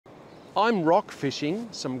I'm rock fishing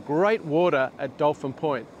some great water at Dolphin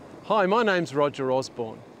Point. Hi, my name's Roger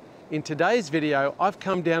Osborne. In today's video, I've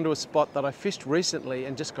come down to a spot that I fished recently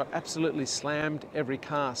and just got absolutely slammed every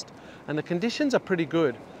cast. And the conditions are pretty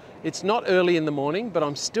good. It's not early in the morning, but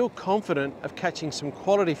I'm still confident of catching some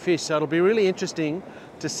quality fish. So it'll be really interesting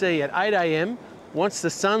to see at 8 a.m, once the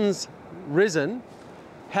sun's risen,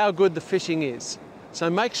 how good the fishing is. So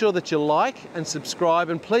make sure that you like and subscribe,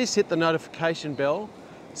 and please hit the notification bell.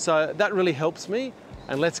 So that really helps me,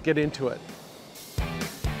 and let's get into it.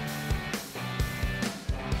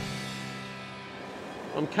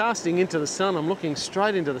 I'm casting into the sun. I'm looking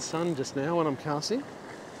straight into the sun just now when I'm casting.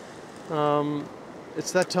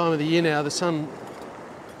 It's that time of the year now, the sun,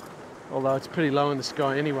 although it's pretty low in the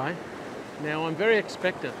sky anyway. Now I'm very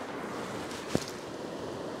expectant.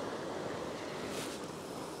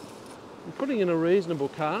 I'm putting in a reasonable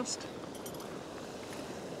cast.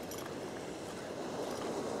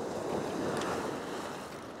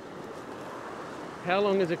 How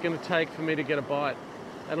long is it going to take for me to get a bite?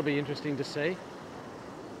 That'll be interesting to see.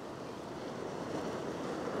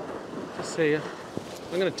 Just see you.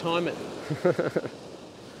 I'm going to time it.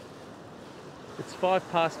 It's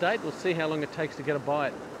 8:05. We'll see how long it takes to get a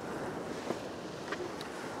bite.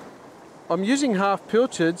 I'm using half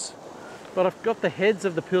pilchards, but I've got the heads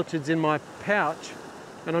of the pilchards in my pouch,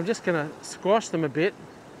 and I'm just going to squash them a bit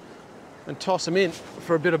and toss them in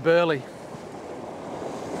for a bit of burley.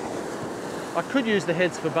 I could use the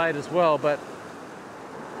heads for bait as well, but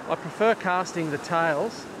I prefer casting the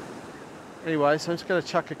tails. Anyway, so I'm just going to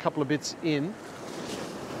chuck a couple of bits in.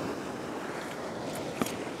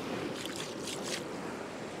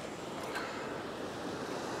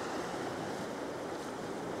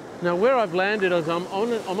 Now where I've landed is I'm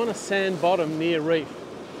on a sand bottom near reef,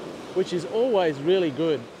 which is always really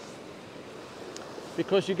good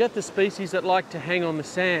because you get the species that like to hang on the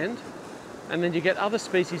sand, and then you get other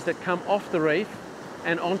species that come off the reef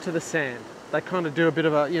and onto the sand. They kind of do a bit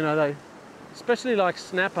of a, you know, they, especially like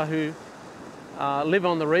snapper who live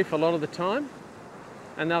on the reef a lot of the time,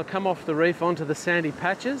 and they'll come off the reef onto the sandy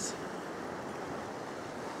patches.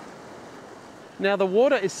 Now the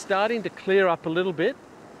water is starting to clear up a little bit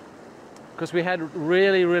because we had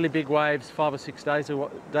really, really big waves 5 or 6 days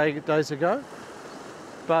ago,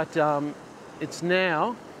 but it's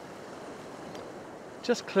now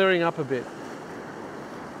just clearing up a bit.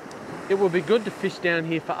 It would be good to fish down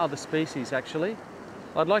here for other species actually.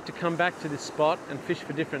 I'd like to come back to this spot and fish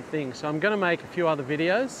for different things. So I'm going to make a few other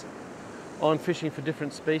videos on fishing for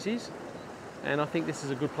different species, and I think this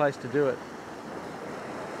is a good place to do it.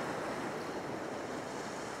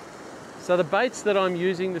 So the baits that I'm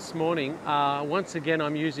using this morning are, once again,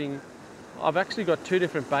 I've actually got 2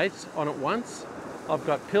 different baits on at once. I've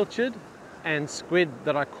got pilchard and squid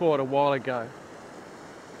that I caught a while ago.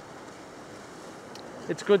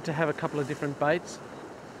 It's good to have a couple of different baits.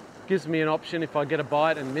 Gives me an option if I get a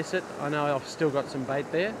bite and miss it. I know I've still got some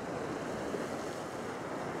bait there.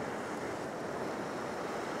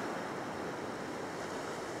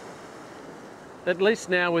 At least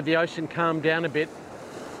now with the ocean calmed down a bit,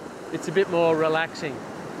 it's a bit more relaxing.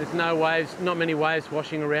 There's no waves, not many waves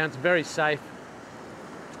washing around. It's very safe.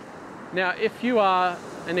 Now, if you are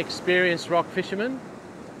an experienced rock fisherman,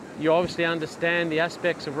 you obviously understand the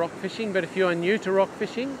aspects of rock fishing, but if you're new to rock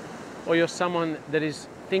fishing, or you're someone that is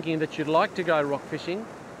thinking that you'd like to go rock fishing,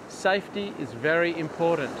 safety is very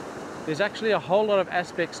important. There's actually a whole lot of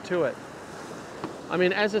aspects to it. I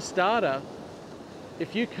mean, as a starter,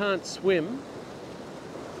 if you can't swim,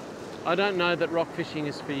 I don't know that rock fishing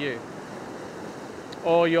is for you.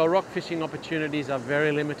 Or your rock fishing opportunities are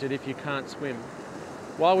very limited if you can't swim.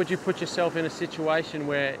 Why would you put yourself in a situation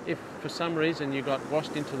where if for some reason you got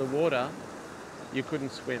washed into the water, you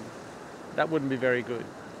couldn't swim? That wouldn't be very good.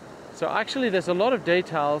 So actually there's a lot of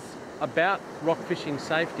details about rock fishing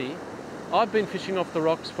safety. I've been fishing off the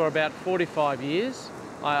rocks for about 45 years.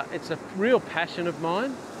 It's a real passion of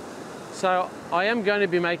mine. So I am going to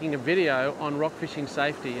be making a video on rock fishing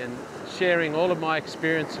safety and sharing all of my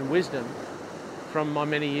experience and wisdom from my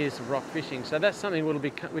many years of rock fishing. So that's something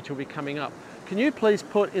which will be coming up. Can you please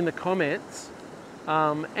put in the comments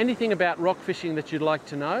anything about rock fishing that you'd like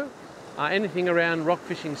to know, anything around rock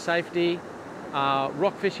fishing safety,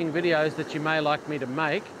 rock fishing videos that you may like me to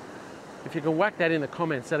make. If you can whack that in the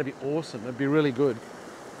comments, that'd be awesome. It'd be really good.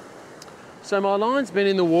 So my line's been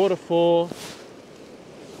in the water for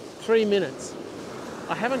 3 minutes.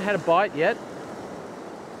 I haven't had a bite yet.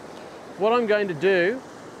 What I'm going to do,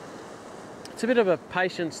 it's a bit of a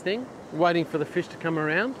patience thing, waiting for the fish to come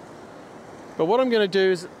around. But what I'm going to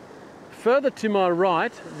do is, further to my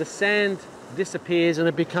right, the sand disappears and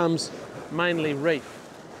it becomes mainly reef.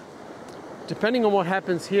 depending on what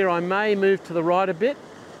happens here, I may move to the right a bit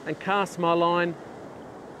and cast my line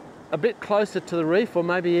a bit closer to the reef, or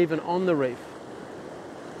maybe even on the reef.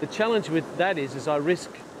 The challenge with that is I risk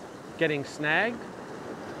getting snagged.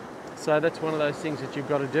 So that's one of those things that you've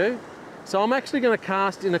got to do. So I'm actually going to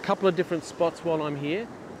cast in a couple of different spots while I'm here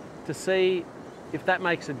to see if that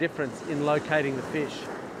makes a difference in locating the fish.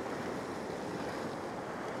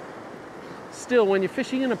 Still, when you're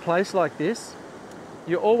fishing in a place like this,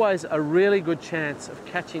 you're always a really good chance of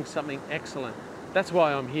catching something excellent. That's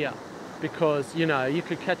why I'm here, because you know, you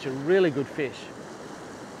could catch a really good fish,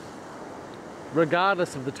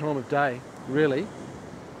 regardless of the time of day, really.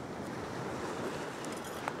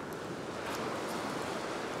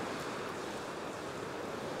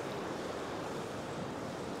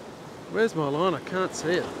 Where's my line? I can't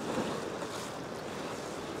see it.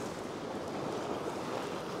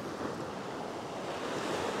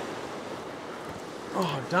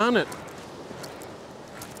 Oh, darn it.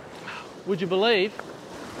 Would you believe?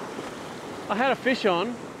 I had a fish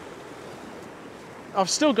on. I've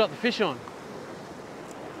still got the fish on.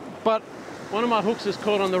 But one of my hooks is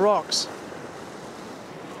caught on the rocks.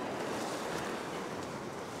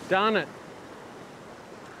 Darn it.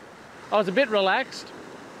 I was a bit relaxed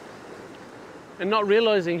and not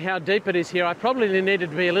realizing how deep it is here. I probably needed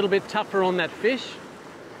to be a little bit tougher on that fish.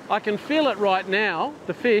 I can feel it right now,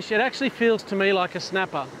 the fish. It actually feels to me like a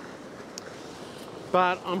snapper.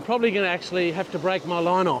 But I'm probably going to actually have to break my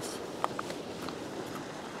line off.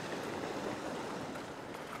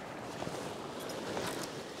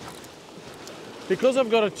 Because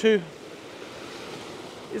I've got a two...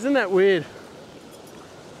 Isn't that weird?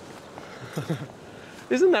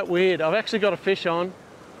 Isn't that weird? I've actually got a fish on.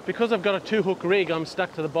 Because I've got a 2-hook rig, I'm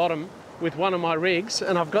stuck to the bottom with one of my rigs,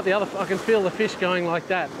 and I've got the other, I can feel the fish going like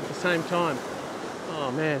that at the same time.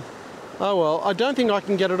 Oh man. Oh well, I don't think I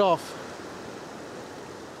can get it off.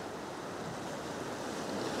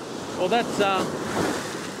 Well,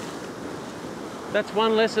 that's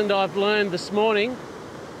one lesson I've learned this morning.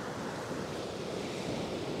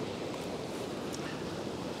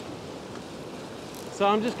 So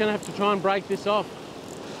I'm just going to have to try and break this off.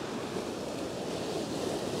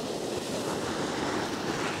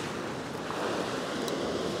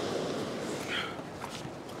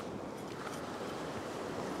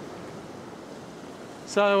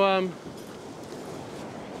 So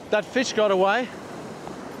that fish got away,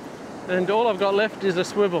 and all I've got left is a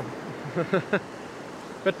swivel.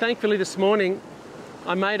 But thankfully this morning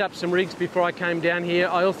I made up some rigs before I came down here.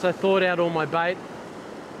 I also thawed out all my bait,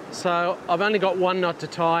 so I've only got one knot to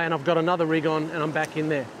tie, and I've got another rig on, and I'm back in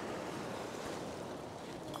there.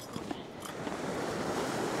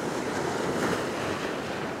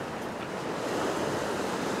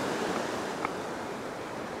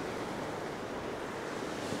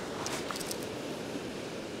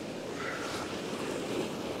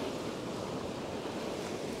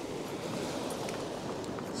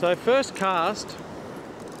 So first cast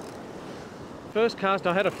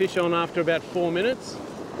I had a fish on after about 4 minutes.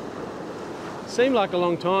 Seemed like a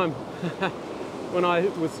long time when I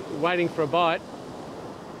was waiting for a bite.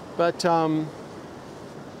 But, and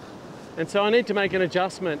so I need to make an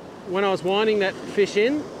adjustment. When I was winding that fish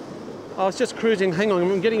in, I was just cruising, hang on,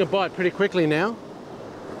 I'm getting a bite pretty quickly now.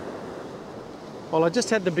 Well, I just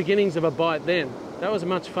had the beginnings of a bite then. That was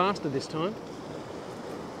much faster this time.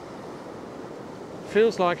 It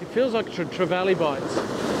feels like trevally bites.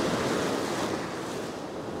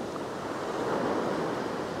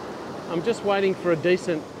 I'm just waiting for a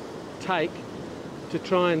decent take to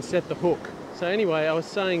try and set the hook. So anyway, I was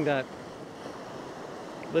saying that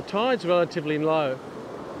the tide's relatively low,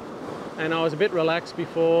 and I was a bit relaxed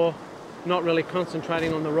before, not really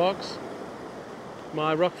concentrating on the rocks.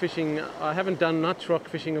 My rock fishing, I haven't done much rock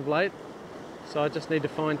fishing of late, so I just need to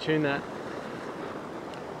fine tune that.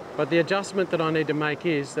 But the adjustment that I need to make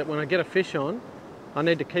is that when I get a fish on, I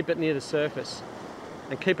need to keep it near the surface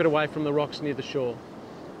and keep it away from the rocks near the shore.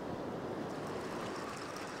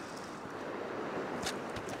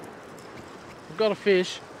 I've got a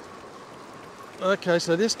fish. Okay,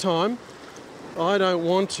 so this time I don't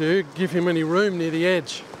want to give him any room near the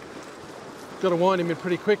edge. Got to wind him in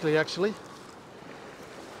pretty quickly, actually.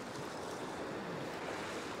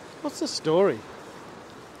 What's the story?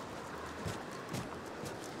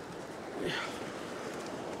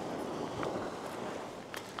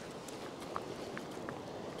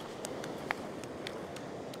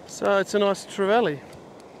 So it's a nice trevally.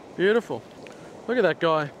 Beautiful. Look at that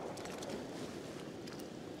guy.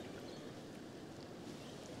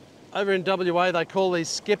 Over in WA they call these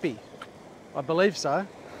skippy. I believe so.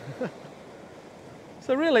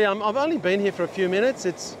 So really, I've only been here for a few minutes.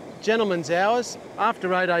 It's gentleman's hours,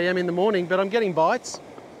 after 8 AM in the morning, but I'm getting bites.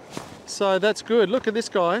 So that's good. Look at this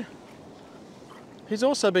guy. He's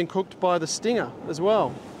also been cooked by the stinger as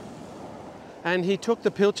well. And he took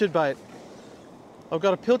the pilchard bait. I've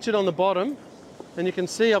got a pilchard on the bottom, and you can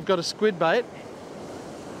see I've got a squid bait,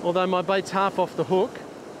 although my bait's half off the hook.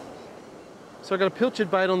 So I've got a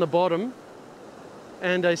pilchard bait on the bottom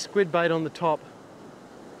and a squid bait on the top.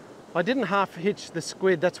 I didn't half hitch the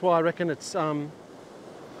squid, that's why I reckon it's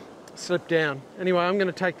slipped down. Anyway, I'm going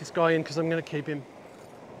to take this guy in because I'm going to keep him.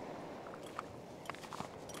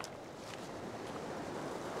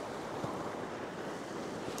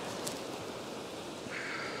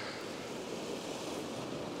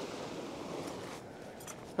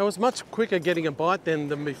 I was much quicker getting a bite then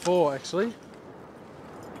than before, actually.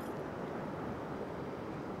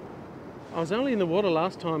 I was only in the water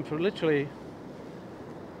last time for literally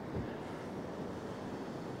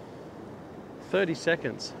 30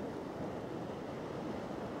 seconds.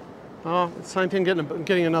 Oh, same thing,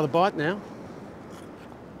 getting another bite now.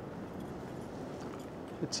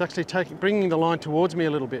 It's actually bringing the line towards me a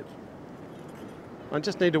little bit. I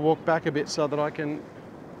just need to walk back a bit so that I can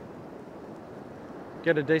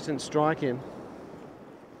get a decent strike in.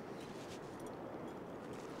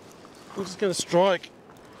 I'm just going to strike.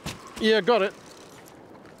 Yeah, got it.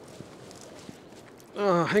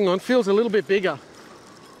 Oh, hang on, feels a little bit bigger.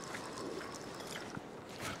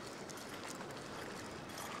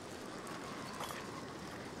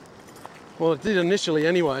 Well, it did initially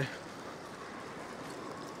anyway.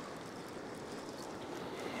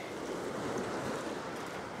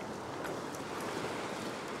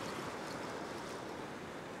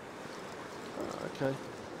 Okay.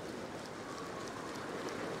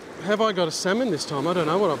 Have I got a salmon this time? I don't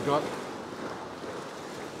know what I've got.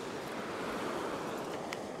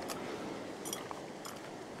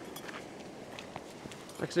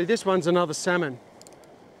 Actually, this one's another salmon.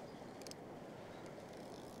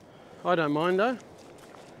 I don't mind though.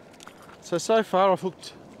 So far I've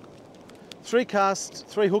hooked 3 casts,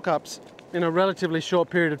 3 hookups in a relatively short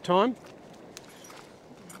period of time.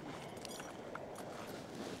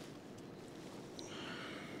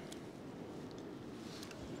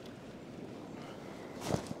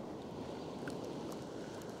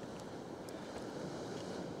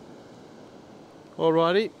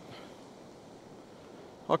 Alrighty,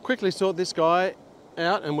 I'll quickly sort this guy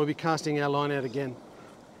out and we'll be casting our line out again.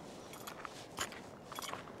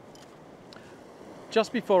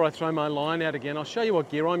 Just before I throw my line out again, I'll show you what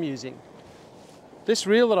gear I'm using. This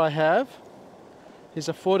reel that I have is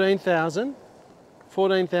a 14,000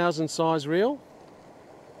 size reel.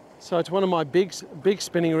 So it's one of my big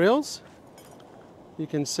spinning reels. You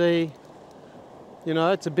can see, you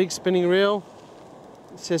know, it's a big spinning reel.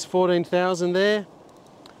 It says 14,000 there.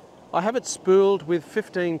 I have it spooled with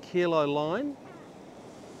 15 kilo line.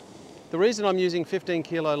 The reason I'm using 15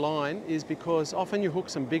 kilo line is because often you hook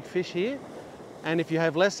some big fish here, and if you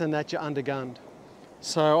have less than that, you're undergunned.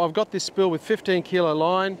 So I've got this spool with 15 kilo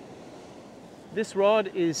line. This rod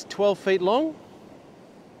is 12 feet long.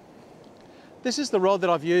 This is the rod that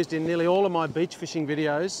I've used in nearly all of my beach fishing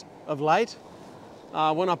videos of late.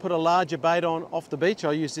 When I put a larger bait on off the beach,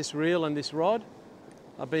 I use this reel and this rod.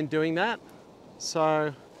 I've been doing that.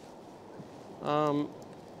 So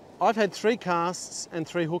I've had 3 casts and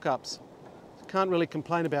 3 hookups. Can't really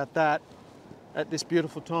complain about that at this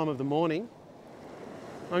beautiful time of the morning.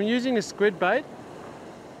 I'm using a squid bait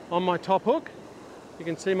on my top hook. You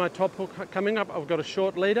can see my top hook coming up. I've got a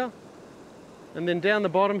short leader. And then down the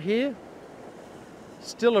bottom here,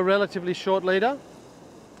 still a relatively short leader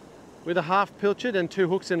with a half pilchard and 2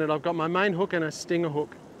 hooks in it. I've got my main hook and a stinger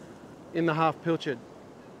hook in the half pilchard.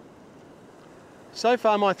 So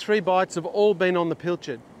far my 3 bites have all been on the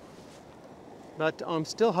pilchard, but I'm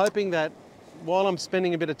still hoping that while I'm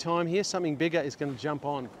spending a bit of time here, something bigger is going to jump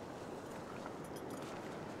on.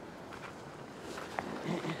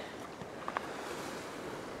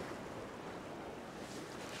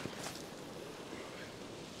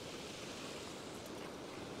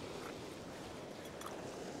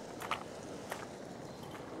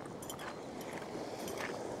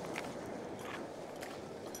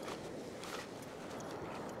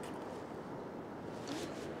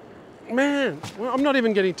 Man, well, I'm not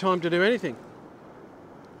even getting time to do anything.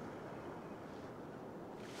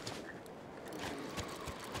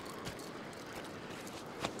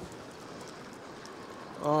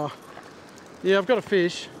 Oh, yeah, I've got a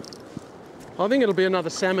fish. I think it'll be another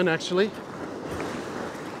salmon actually.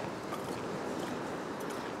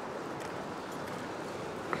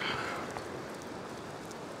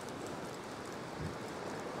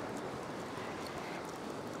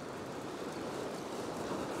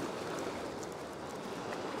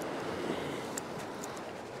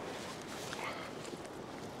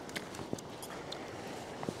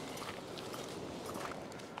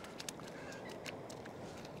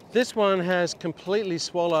 This one has completely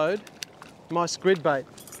swallowed my squid bait.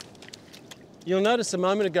 You'll notice a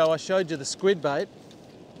moment ago I showed you the squid bait.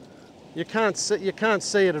 You can't see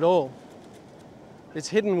it at all. It's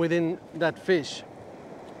hidden within that fish.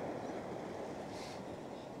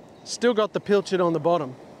 Still got the pilchard on the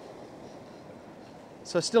bottom.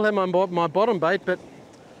 So I still have my bottom bait, but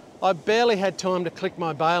I barely had time to click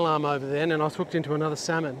my bail arm over there and I was hooked into another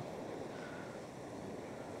salmon.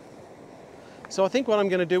 So I think what I'm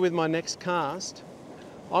going to do with my next cast,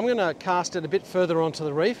 I'm going to cast it a bit further onto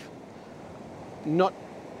the reef, not,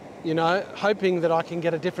 you know, hoping that I can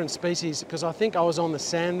get a different species, because I think I was on the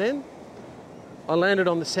sand then. I landed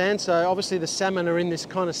on the sand, so obviously the salmon are in this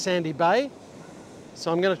kind of sandy bay.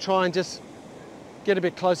 So I'm going to try and just get a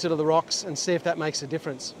bit closer to the rocks and see if that makes a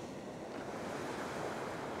difference.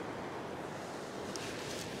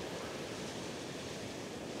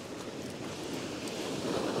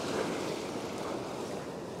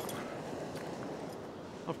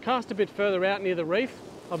 I've cast a bit further out near the reef.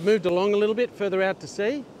 I've moved along a little bit further out to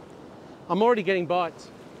sea. I'm already getting bites.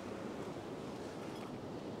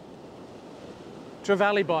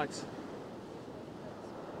 Trevally bites.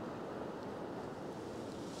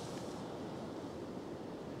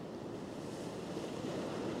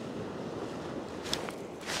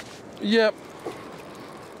 Yep.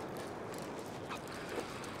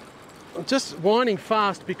 I'm just winding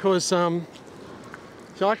fast because so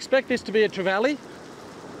I expect this to be a trevally.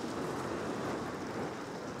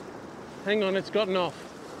 Hang on, it's gotten off.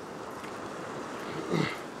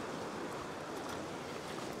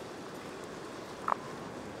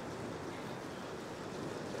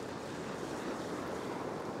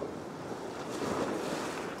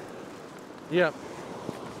 Yep.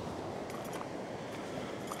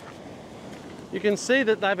 You can see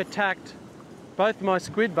that they've attacked both my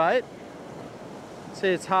squid bait. See,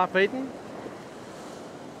 it's half eaten.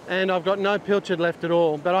 And I've got no pilchard left at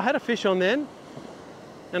all. But I had a fish on then,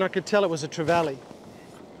 and I could tell it was a trevally.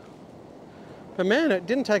 But man, it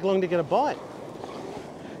didn't take long to get a bite.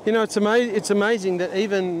 You know, it's amazing that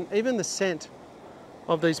even the scent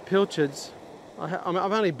of these pilchards, I've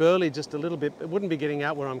only burleyed just a little bit. It wouldn't be getting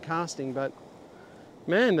out where I'm casting, but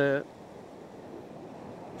man, there are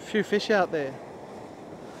a few fish out there.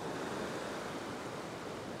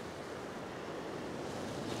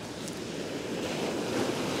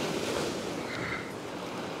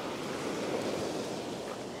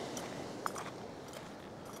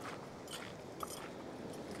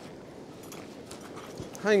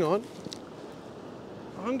 Hang on.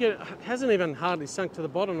 It hasn't even hardly sunk to the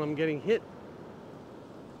bottom and I'm getting hit.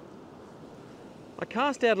 I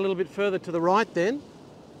cast out a little bit further to the right then.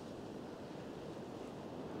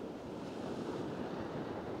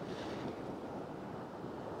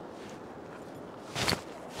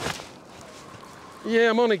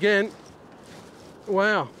 Yeah, I'm on again.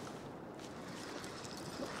 Wow.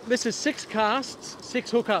 This is 6 casts,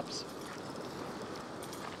 6 hookups.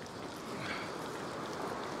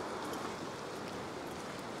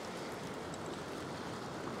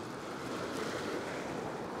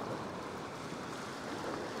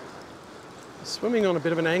 Swimming on a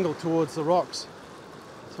bit of an angle towards the rocks. So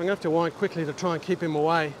I'm going to have to wind quickly to try and keep him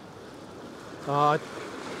away.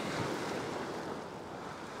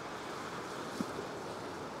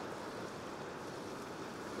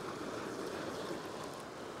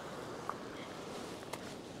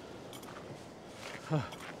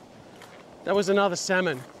 That was another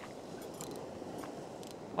salmon.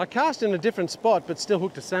 I cast in a different spot but still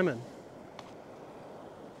hooked a salmon.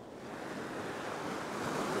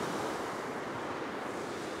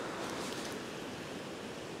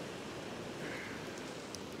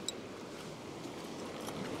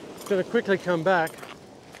 Going to quickly come back.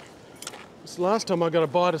 This last time I got a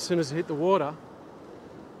bite as soon as it hit the water.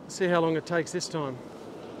 Let's see how long it takes this time.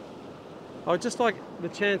 I would just like the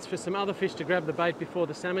chance for some other fish to grab the bait before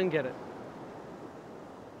the salmon get it.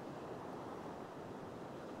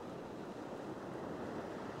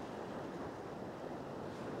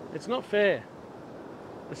 It's not fair.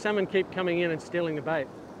 The salmon keep coming in and stealing the bait.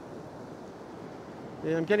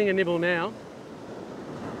 Yeah, I'm getting a nibble now.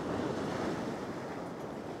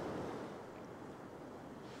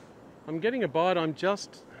 I'm getting a bite, I'm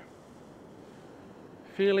just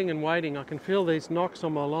feeling and waiting. I can feel these knocks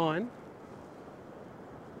on my line.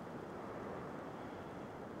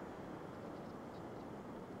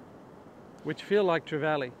 Which feel like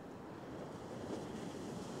trevally.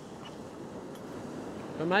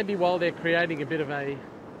 But maybe while they're creating a bit of a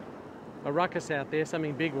ruckus out there,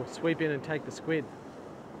 something big will sweep in and take the squid.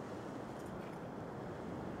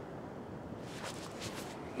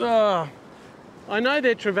 I know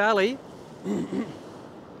they're trevally,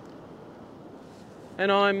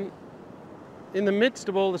 and I'm in the midst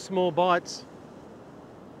of all the small bites.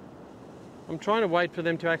 I'm trying to wait for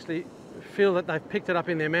them to actually feel that they've picked it up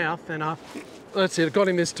in their mouth, and that's it, I got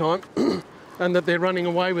him this time, and that they're running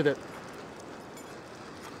away with it.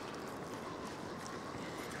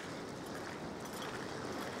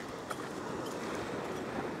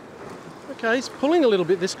 Okay, he's pulling a little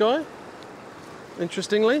bit, this guy,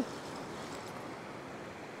 interestingly.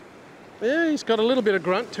 Yeah, he's got a little bit of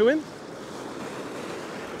grunt to him.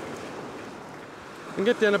 And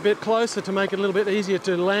get down a bit closer to make it a little bit easier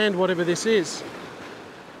to land whatever this is.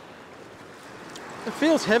 It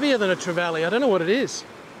feels heavier than a trevally. I don't know what it is.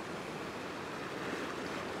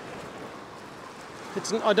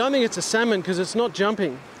 I don't think it's a salmon because it's not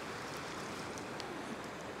jumping.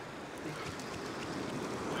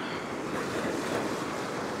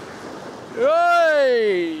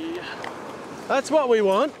 Hey! That's what we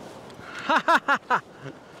want.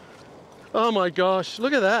 Oh my gosh,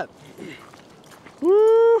 look at that.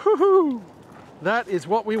 Woo-hoo-hoo! That is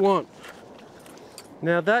what we want.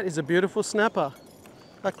 Now that is a beautiful snapper.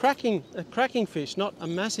 A cracking fish, not a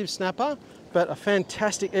massive snapper, but a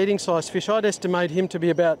fantastic eating size fish. I'd estimate him to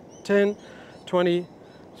be about 10, 20,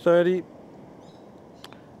 30.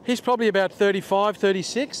 He's probably about 35,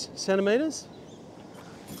 36 centimeters.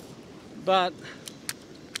 But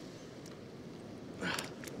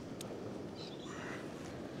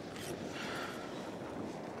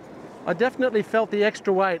I definitely felt the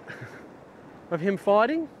extra weight of him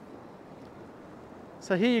fighting.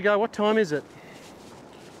 So here you go, what time is it?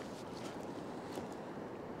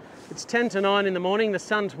 It's 10 to 9 in the morning, the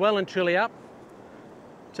sun's well and truly up.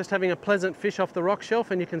 Just having a pleasant fish off the rock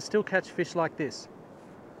shelf, and you can still catch fish like this.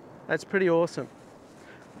 That's pretty awesome.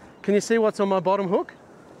 Can you see what's on my bottom hook?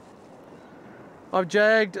 I've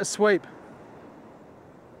jagged a sweep.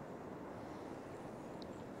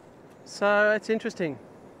 So it's interesting.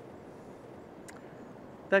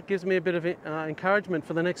 That gives me a bit of encouragement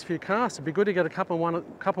for the next few casts. It'd be good to get a couple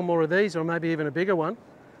more of these, or maybe even a bigger one.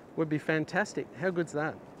 Would be fantastic. How good's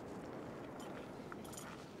that?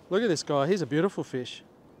 Look at this guy, he's a beautiful fish.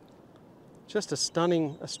 Just a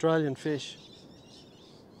stunning Australian fish.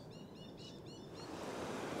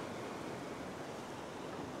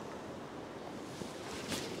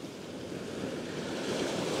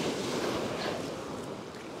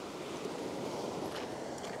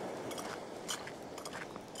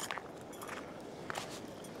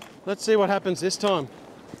 Let's see what happens this time.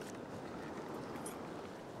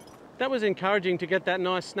 That was encouraging to get that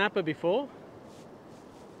nice snapper before.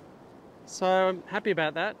 So I'm happy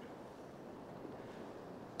about that.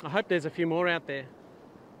 I hope there's a few more out there.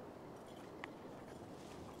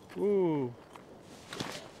 Ooh.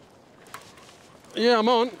 Yeah, I'm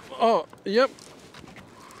on. Oh, yep.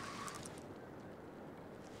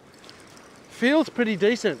 Feels pretty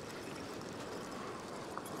decent.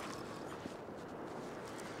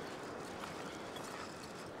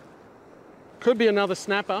 Could be another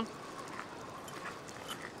snapper.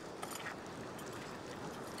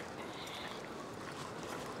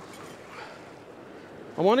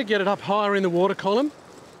 I want to get it up higher in the water column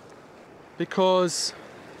because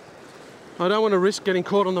I don't want to risk getting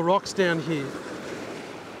caught on the rocks down here.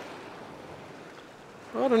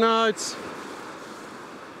 I don't know,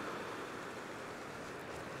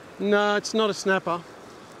 no, it's not a snapper.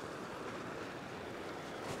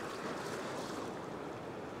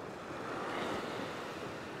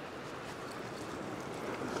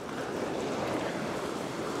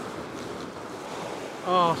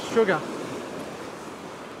 Oh, sugar.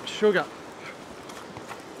 Sugar.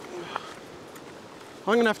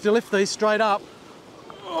 I'm going to have to lift these straight up.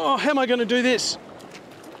 Oh, how am I going to do this?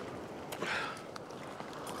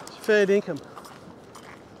 It's fair dinkum.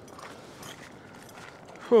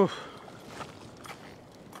 Whew.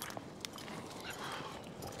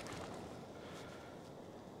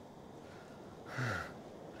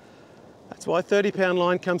 That's why 30-pound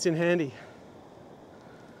line comes in handy.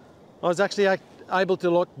 I was actually able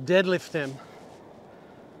to deadlift them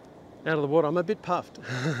out of the water. I'm a bit puffed.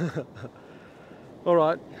 All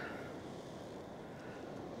right,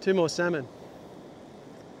 2 more salmon.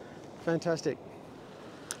 Fantastic.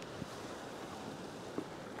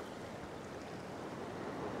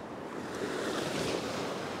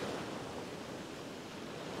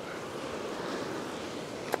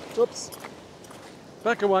 Oops,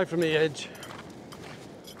 back away from the edge.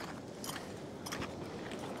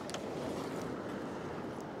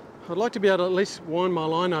 I'd like to be able to at least wind my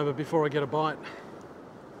line over before I get a bite.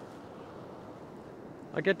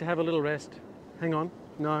 I get to have a little rest. Hang on,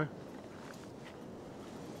 no.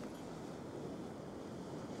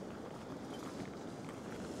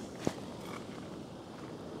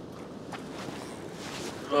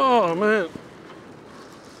 Oh man.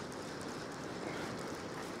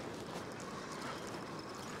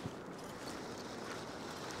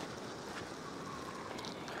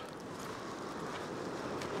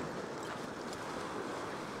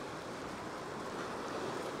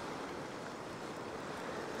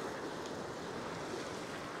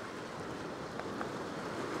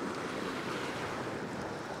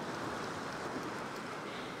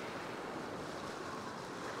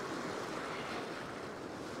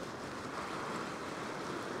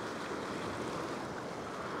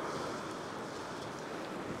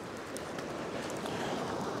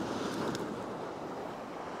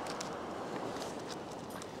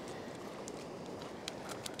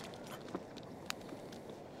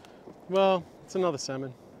 Well, it's another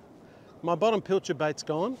salmon. My bottom pilcher bait's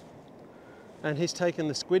gone, and he's taken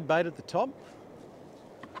the squid bait at the top.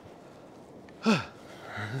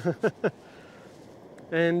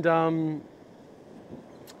 And I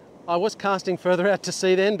was casting further out to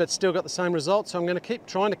sea then, but still got the same result, so I'm going to keep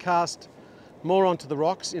trying to cast more onto the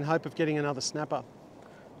rocks in hope of getting another snapper.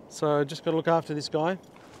 So just got to look after this guy.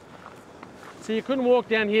 So you couldn't walk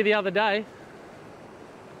down here the other day.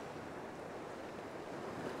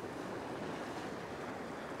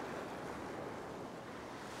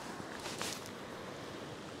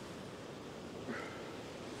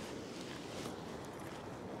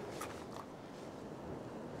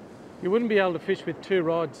 You wouldn't be able to fish with 2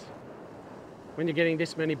 rods when you're getting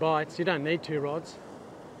this many bites. You don't need 2 rods.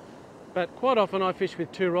 But quite often I fish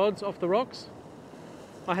with 2 rods off the rocks.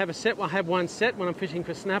 I have one set when I'm fishing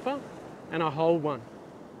for snapper, and I hold one.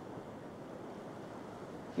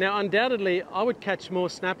 Now undoubtedly I would catch more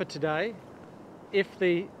snapper today if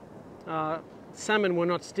the salmon were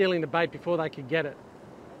not stealing the bait before they could get it.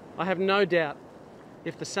 I have no doubt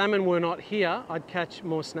if the salmon were not here, I'd catch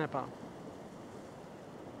more snapper.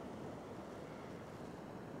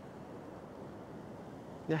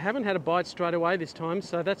 Now, I haven't had a bite straight away this time,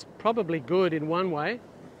 so that's probably good in one way.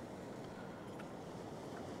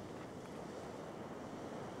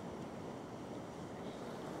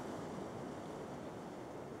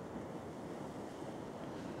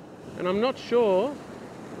 And I'm not sure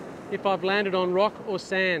if I've landed on rock or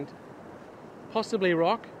sand. Possibly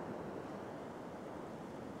rock.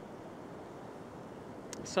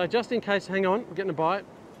 So just in case, hang on, I'm getting a bite.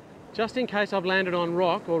 Just in case I've landed on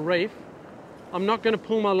rock or reef, I'm not going to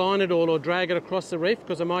pull my line at all or drag it across the reef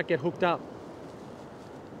because I might get hooked up.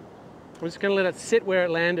 I'm just going to let it sit where it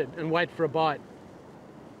landed and wait for a bite.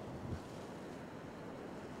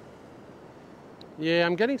 Yeah,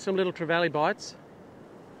 I'm getting some little trevally bites.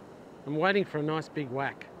 I'm waiting for a nice big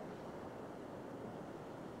whack.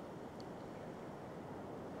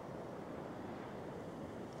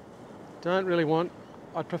 Don't really want,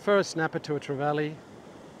 I'd prefer a snapper to a trevally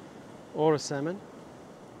or a salmon.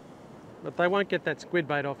 But they won't get that squid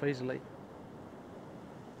bait off easily.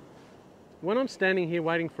 When I'm standing here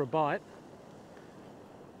waiting for a bite,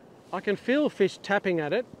 I can feel fish tapping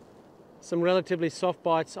at it, some relatively soft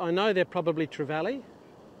bites. I know they're probably trevally,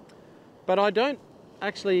 but I don't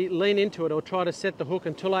actually lean into it or try to set the hook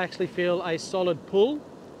until I actually feel a solid pull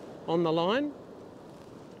on the line.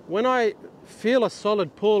 When I feel a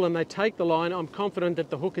solid pull and they take the line, I'm confident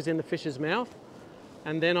that the hook is in the fish's mouth,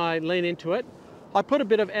 and then I lean into it. I put a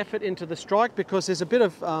bit of effort into the strike because there's a bit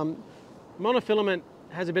of monofilament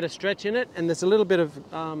has a bit of stretch in it, and there's a little bit of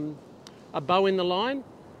a bow in the line,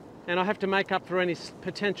 and I have to make up for any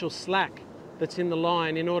potential slack that's in the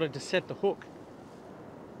line in order to set the hook.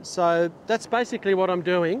 So that's basically what I'm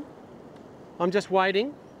doing. I'm just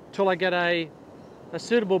waiting till I get a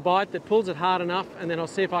suitable bite that pulls it hard enough, and then I'll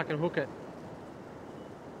see if I can hook it.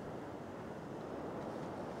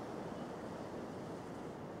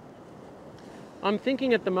 I'm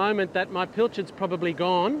thinking at the moment that my pilchard's probably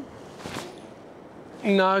gone.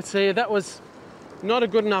 No, see, that was not a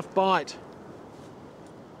good enough bite.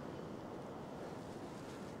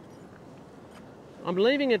 I'm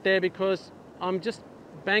leaving it there because I'm just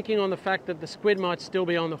banking on the fact that the squid might still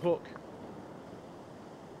be on the hook.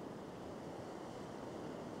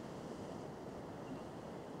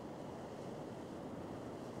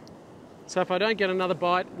 So if I don't get another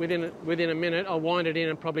bite within a minute, I'll wind it in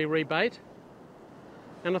and probably rebait.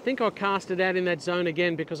 And I think I'll cast it out in that zone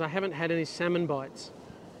again because I haven't had any salmon bites.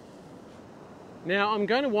 Now I'm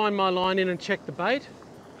going to wind my line in and check the bait,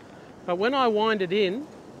 but when I wind it in,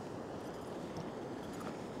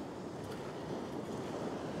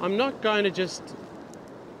 I'm not going to just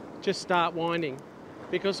start winding,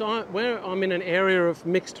 because where I'm in an area of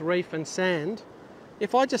mixed reef and sand,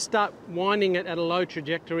 if I just start winding it at a low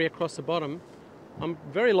trajectory across the bottom, I'm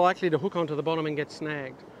very likely to hook onto the bottom and get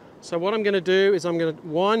snagged. So what I'm going to do is I'm going to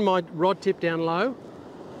wind my rod tip down low,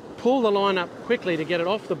 pull the line up quickly to get it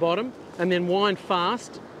off the bottom, and then wind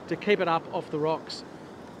fast to keep it up off the rocks.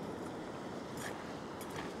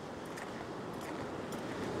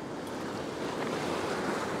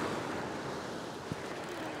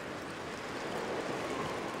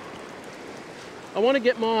 I want to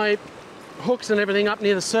get my hooks and everything up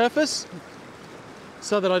near the surface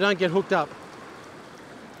so that I don't get hooked up.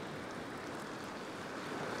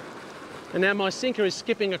 And now my sinker is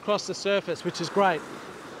skipping across the surface, which is great.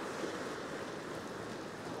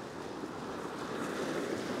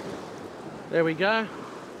 There we go.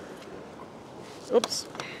 Oops.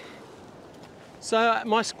 So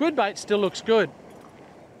my squid bait still looks good.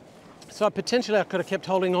 So potentially I could have kept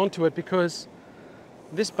holding on to it because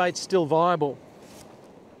this bait's still viable.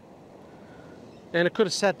 And it could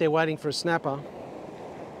have sat there waiting for a snapper.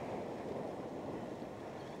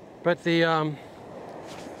 But the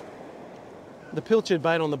pilchard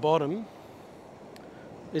bait on the bottom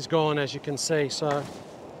is gone, as you can see. So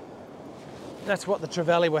that's what the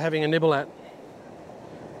trevally were having a nibble at.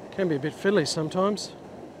 Can be a bit fiddly sometimes.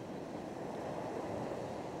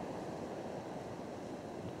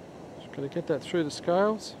 Just got to get that through the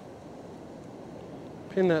scales.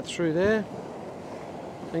 Pin that through there.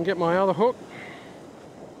 And get my other hook.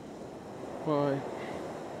 My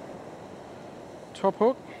top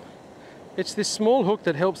hook. It's this small hook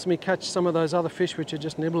that helps me catch some of those other fish which are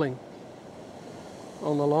just nibbling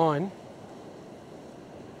on the line.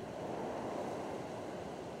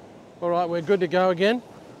 All right, we're good to go again.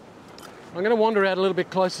 I'm going to wander out a little bit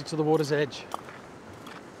closer to the water's edge.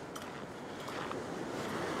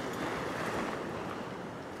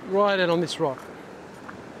 Right out on this rock.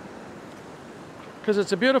 Because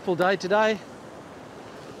it's a beautiful day today.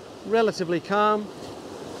 Relatively calm.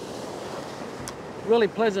 Really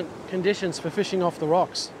pleasant conditions for fishing off the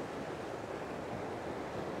rocks.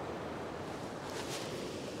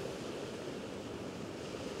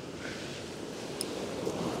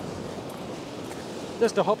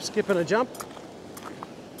 Just a hop, skip and a jump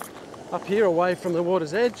up here away from the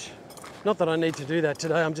water's edge. Not that I need to do that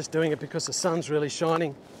today, I'm just doing it because the sun's really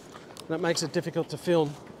shining and that makes it difficult to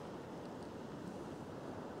film.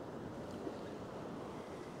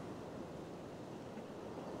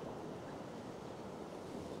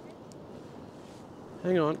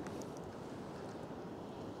 Hang on.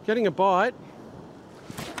 Getting a bite.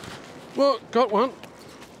 Well, got one.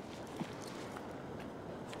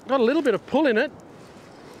 Got a little bit of pull in it.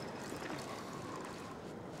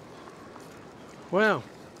 Wow.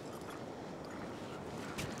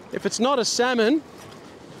 If it's not a salmon,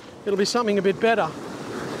 it'll be something a bit better.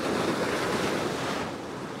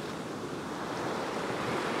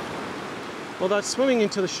 Although it's swimming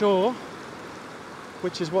into the shore,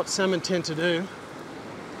 which is what salmon tend to do.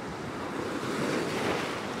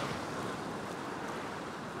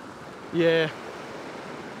 Yeah.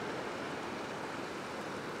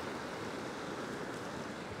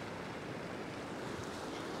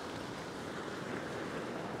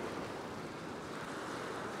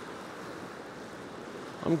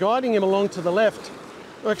 I'm guiding him along to the left.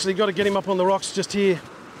 I've actually got to get him up on the rocks just here.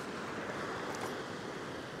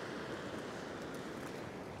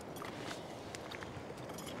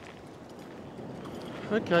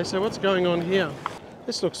 Okay, so what's going on here?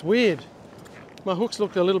 This looks weird. My hooks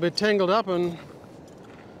look a little bit tangled up and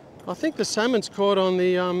I think the salmon's caught on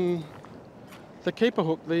the keeper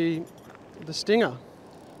hook, the stinger.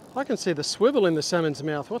 I can see the swivel in the salmon's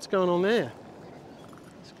mouth. What's going on there?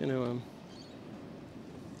 It's going to,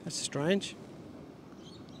 that's strange.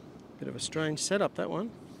 Bit of a strange setup, that one.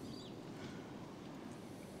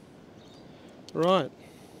 Right.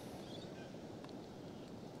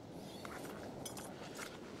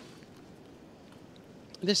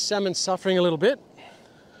 This salmon's suffering a little bit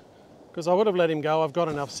because I would have let him go. I've got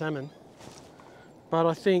enough salmon. But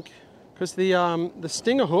I think because the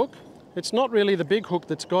stinger hook, it's not really the big hook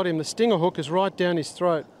that's got him. The stinger hook is right down his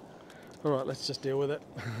throat. All right, let's just deal with it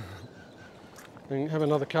and have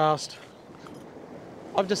another cast.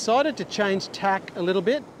 I've decided to change tack a little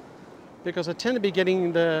bit because I tend to be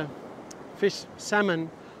getting the fish,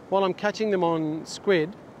 salmon, while I'm catching them on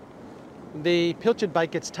squid. The pilchard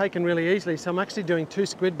bait gets taken really easily, so I'm actually doing 2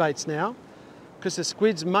 squid baits now because the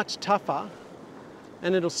squid's much tougher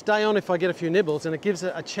and it'll stay on if I get a few nibbles and it gives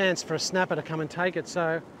it a chance for a snapper to come and take it.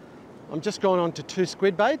 So I'm just going on to 2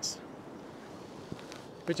 squid baits,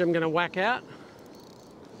 which I'm going to whack out.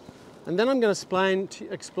 And then I'm going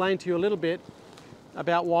to explain to you a little bit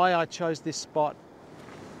about why I chose this spot.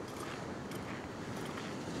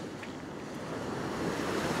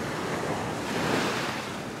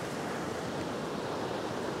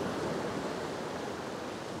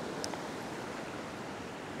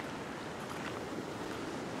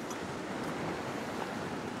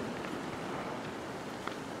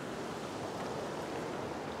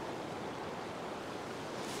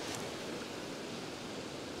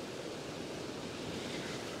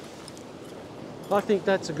 I think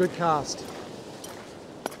that's a good cast.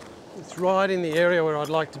 It's right in the area where I'd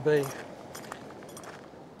like to be.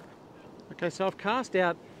 Okay, so I've cast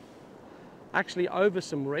out actually over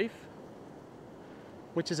some reef,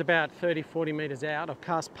 which is about 30-40 metres out. I've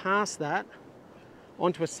cast past that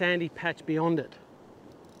onto a sandy patch beyond it,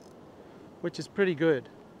 which is pretty good.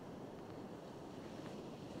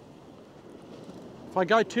 If I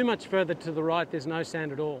go too much further to the right, there's no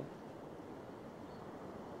sand at all.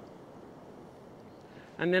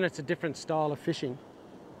 And then it's a different style of fishing.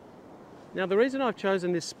 Now the reason I've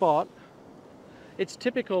chosen this spot, it's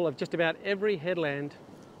typical of just about every headland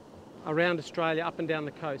around Australia up and down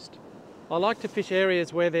the coast. I like to fish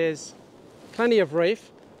areas where there's plenty of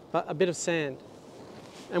reef, but a bit of sand.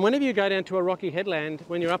 And whenever you go down to a rocky headland,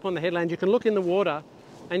 when you're up on the headland, you can look in the water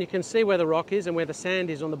and you can see where the rock is and where the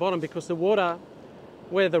sand is on the bottom, because the water,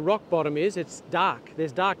 where the rock bottom is, it's dark.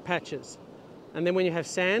 There's dark patches. And then when you have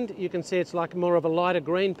sand, you can see it's like more of a lighter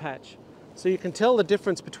green patch. So you can tell the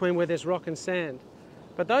difference between where there's rock and sand.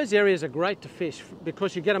 But those areas are great to fish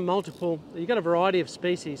because you get a variety of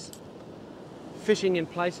species fishing in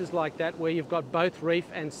places like that where you've got both reef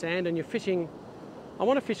and sand, and you're fishing. I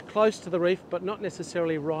want to fish close to the reef, but not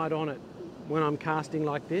necessarily right on it when I'm casting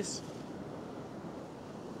like this.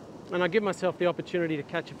 And I give myself the opportunity to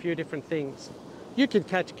catch a few different things. You could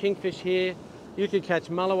catch kingfish here, you could catch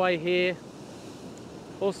mulloway here,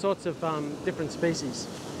 all sorts of different species.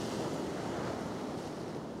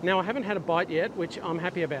 Now I haven't had a bite yet, which I'm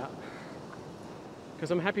happy about,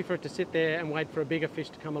 because I'm happy for it to sit there and wait for a bigger fish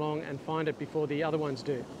to come along and find it before the other ones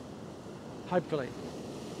do, hopefully.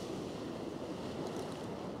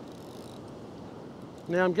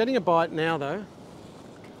 Now I'm getting a bite now though.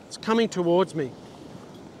 It's coming towards me.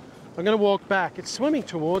 I'm going to walk back. It's swimming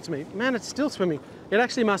towards me. Man, it's still swimming. It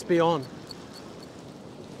actually must be on,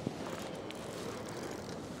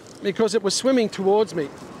 because it was swimming towards me.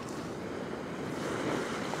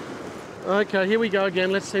 Okay, here we go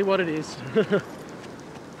again. Let's see what it is.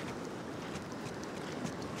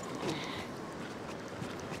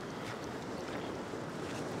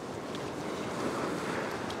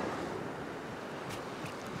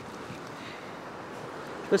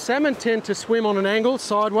 The salmon tend to swim on an angle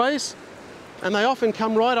sideways, and they often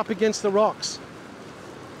come right up against the rocks.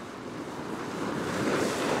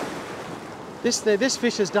 This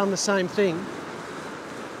fish has done the same thing.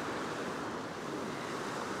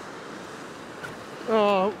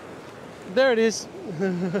 Oh, there it is.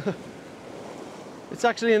 It's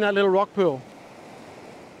actually in that little rock pool.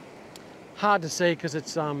 Hard to see because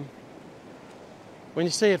it's when you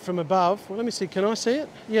see it from above. Well, let me see, can I see it?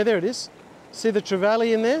 Yeah, there it is. See the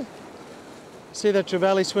trevally in there? See that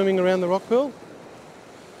trevally swimming around the rock pool?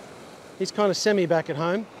 He's kind of semi back at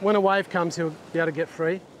home. When a wave comes, he'll be able to get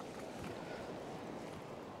free.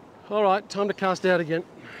 All right, time to cast out again.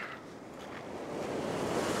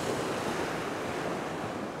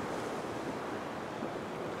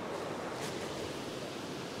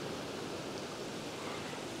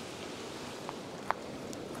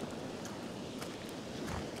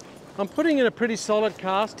 I'm putting in a pretty solid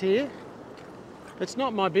cast here. It's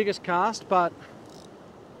not my biggest cast, but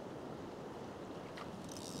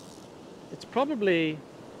it's probably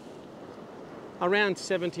around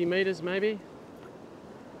 70 metres maybe.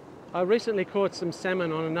 I recently caught some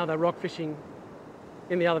salmon on another rock fishing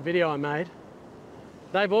in the other video I made.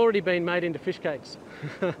 They've already been made into fish cakes.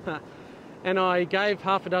 And I gave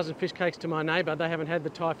half a dozen fish cakes to my neighbour. They haven't had the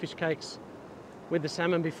Thai fish cakes with the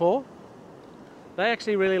salmon before. They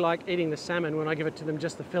actually really like eating the salmon when I give it to them,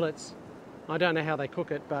 just the fillets. I don't know how they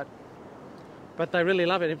cook it, but they really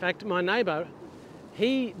love it. In fact, my neighbour,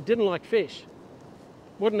 he didn't like fish,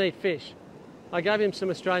 wouldn't eat fish. I gave him some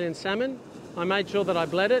Australian salmon. I made sure that I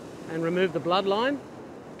bled it and removed the bloodline,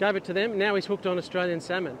 gave it to them. Now he's hooked on Australian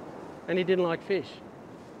salmon, and he didn't like fish.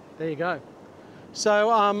 There you go.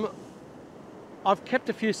 So I've kept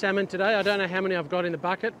a few salmon today. I don't know how many I've got in the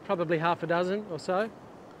bucket, probably half a dozen or so.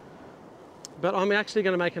 But I'm actually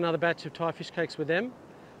going to make another batch of Thai fish cakes with them.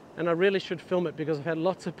 And I really should film it because I've had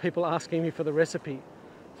lots of people asking me for the recipe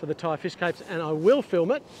for the Thai fish cakes, and I will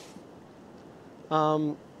film it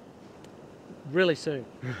really soon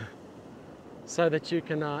so that you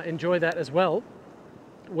can enjoy that as well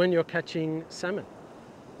when you're catching salmon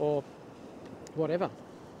or whatever.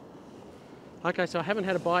 Okay, so I haven't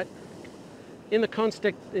had a bite. In the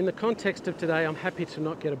context of today, I'm happy to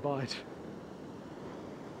not get a bite.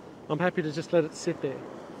 I'm happy to just let it sit there.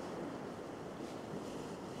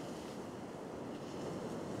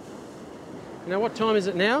 Now what time is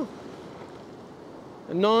it now?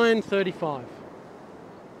 9:35.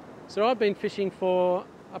 So I've been fishing for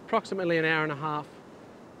approximately an hour and a half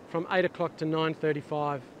from 8 o'clock to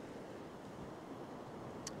 9:35.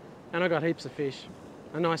 And I got heaps of fish.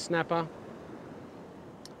 A nice snapper.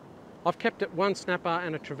 I've kept it one snapper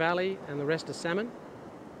and a trevally, and the rest are salmon.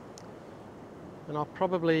 And I'll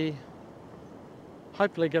probably,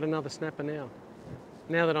 hopefully get another snapper now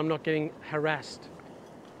that I'm not getting harassed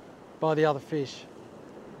by the other fish.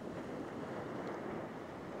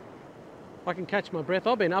 I can catch my breath.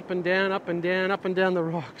 I've been up and down, up and down, up and down the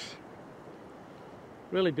rocks.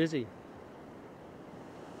 Really busy.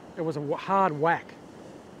 It was a hard whack.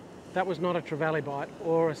 That was not a trevally bite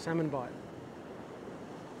or a salmon bite.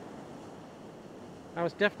 That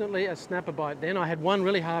was definitely a snapper bite then. I had one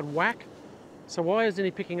really hard whack. So why isn't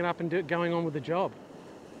he picking it up and going on with the job?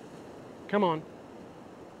 Come on.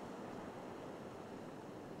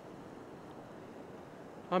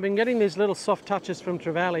 I've been getting these little soft touches from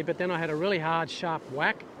trevally, but then I had a really hard, sharp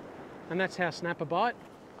whack, and that's how snapper bite.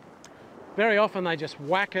 Very often they just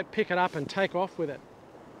whack it, pick it up, and take off with it.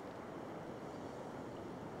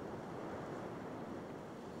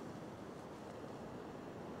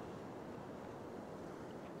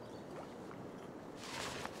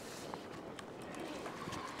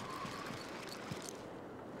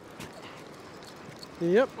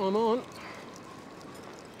 Yep, I'm on.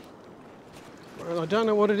 And I don't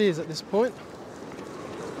know what it is at this point.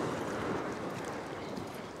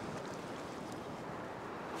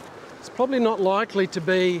 It's probably not likely to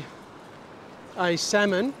be a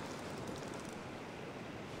salmon.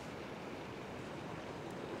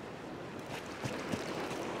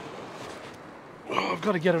 Oh, I've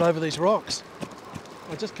got to get it over these rocks.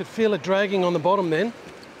 I just could feel it dragging on the bottom then.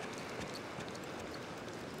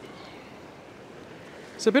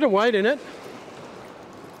 It's a bit of weight in it.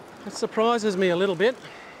 It surprises me a little bit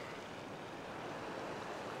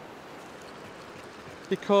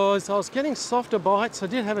because I was getting softer bites. I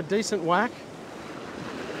did have a decent whack.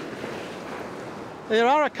 There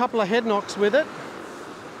are a couple of head knocks with it,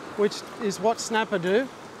 which is what snapper do.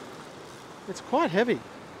 It's quite heavy.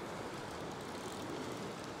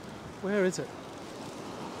 Where is it?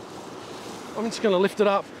 I'm just going to lift it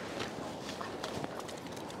up.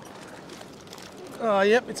 Oh,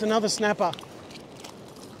 yep, it's another snapper.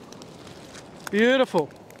 Beautiful.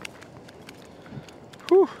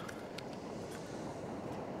 Whew.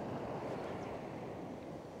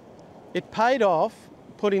 It paid off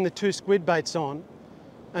putting the 2 squid baits on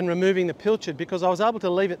and removing the pilchard because I was able to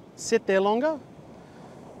leave it sit there longer,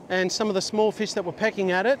 and some of the small fish that were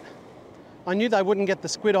pecking at it, I knew they wouldn't get the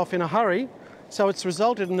squid off in a hurry, so it's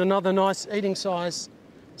resulted in another nice eating size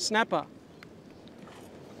snapper.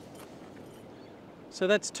 So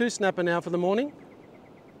that's 2 snapper now for the morning.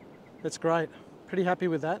 That's great. Pretty happy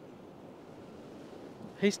with that.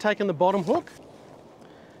 He's taken the bottom hook.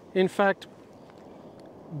 In fact,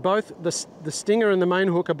 both the stinger and the main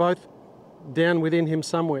hook are both down within him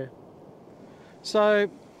somewhere. So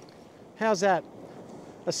how's that?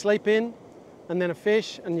 A sleep in and then a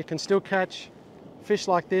fish, and you can still catch fish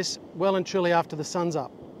like this well and truly after the sun's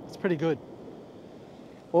up. It's pretty good.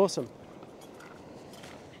 Awesome.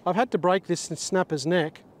 I've had to break this snapper's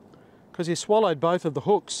neck because he swallowed both of the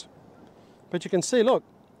hooks. But you can see, look,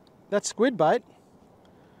 that squid bait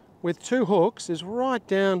with 2 hooks is right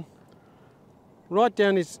down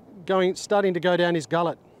his, starting to go down his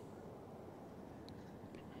gullet.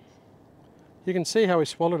 You can see how he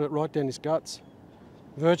swallowed it right down his guts,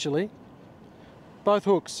 virtually. Both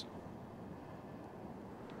hooks.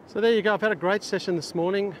 So there you go, I've had a great session this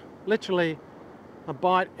morning. Literally a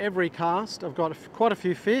bite every cast. I've got quite a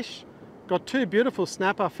few fish. Got 2 beautiful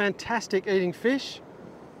snapper, fantastic eating fish.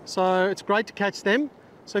 So it's great to catch them.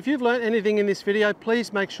 So if you've learned anything in this video,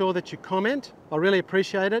 please make sure that you comment. I really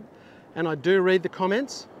appreciate it, and I do read the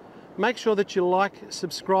comments. Make sure that you like,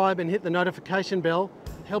 subscribe, and hit the notification bell.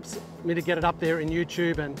 It helps me to get it up there in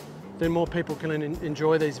YouTube, and then more people can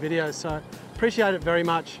enjoy these videos. So appreciate it very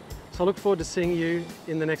much. So I look forward to seeing you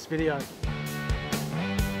in the next video.